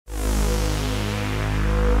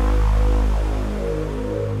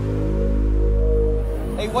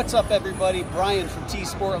what's up everybody? Brian from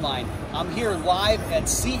T-sportline. I'm here live at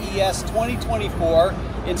CES 2024,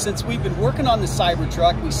 and since we've been working on the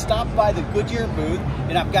Cybertruck, we stopped by the Goodyear booth,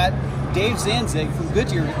 and I've got Dave Zanzig from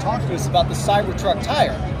Goodyear to talk to us about the Cybertruck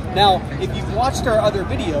tire. Now, if you've watched our other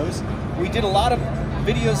videos, we did a lot of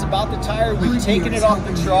videos about the tire. We've taken it off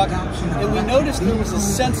the truck, and we noticed there was a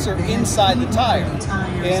sensor inside the tire.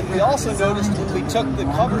 And we also noticed when we took the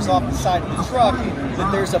covers off the side of the truck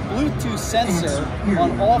that there's a Bluetooth sensor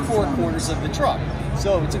on all four corners of the truck.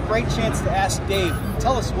 So it's a great chance to ask Dave,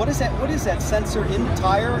 tell us, what is that sensor in the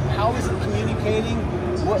tire? How is it communicating?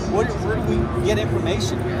 Where do we get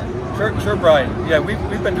information here? Sure, Brian. Yeah, we've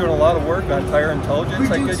been doing a lot of work on tire intelligence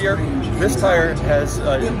at Goodyear. This tire has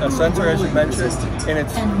a sensor, as you mentioned, and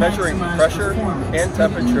it's measuring pressure and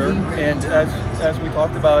temperature. And as we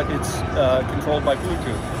talked about, it's controlled by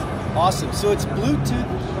Bluetooth. Awesome. So it's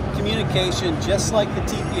Bluetooth communication, just like the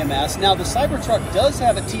TPMS. Now, the Cybertruck does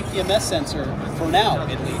have a TPMS sensor for now,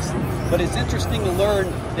 at least. But it's interesting to learn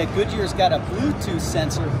that Goodyear's got a Bluetooth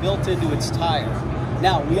sensor built into its tire.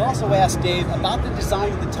 Now, we also asked Dave about the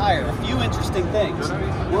design of the tire, a few interesting things.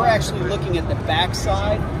 We're actually looking at the back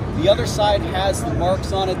side. The other side has the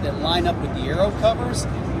marks on it that line up with the aero covers.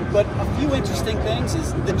 But a few interesting things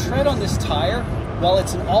is the tread on this tire, while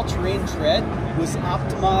it's an all-terrain tread, was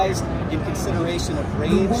optimized in consideration of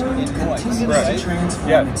range and noise. Right?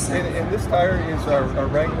 Yeah, and this tire is our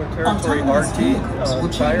regular territory RT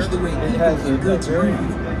tire. It has a very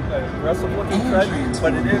aggressive looking tread,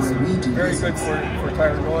 but it is very good for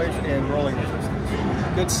tire noise and rolling resistance.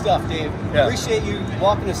 Good stuff, Dave. Yeah. Appreciate you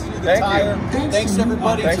walking us through the tire. Thanks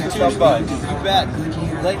everybody for tuning in. You bet.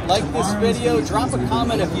 Like this video, drop a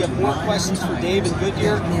comment if you have more questions for Dave and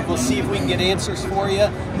Goodyear. We'll see if we can get answers for you.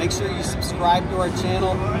 Make sure you subscribe to our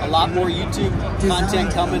channel. A lot more YouTube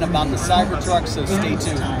content coming about the Cybertruck, so stay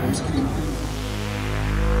tuned.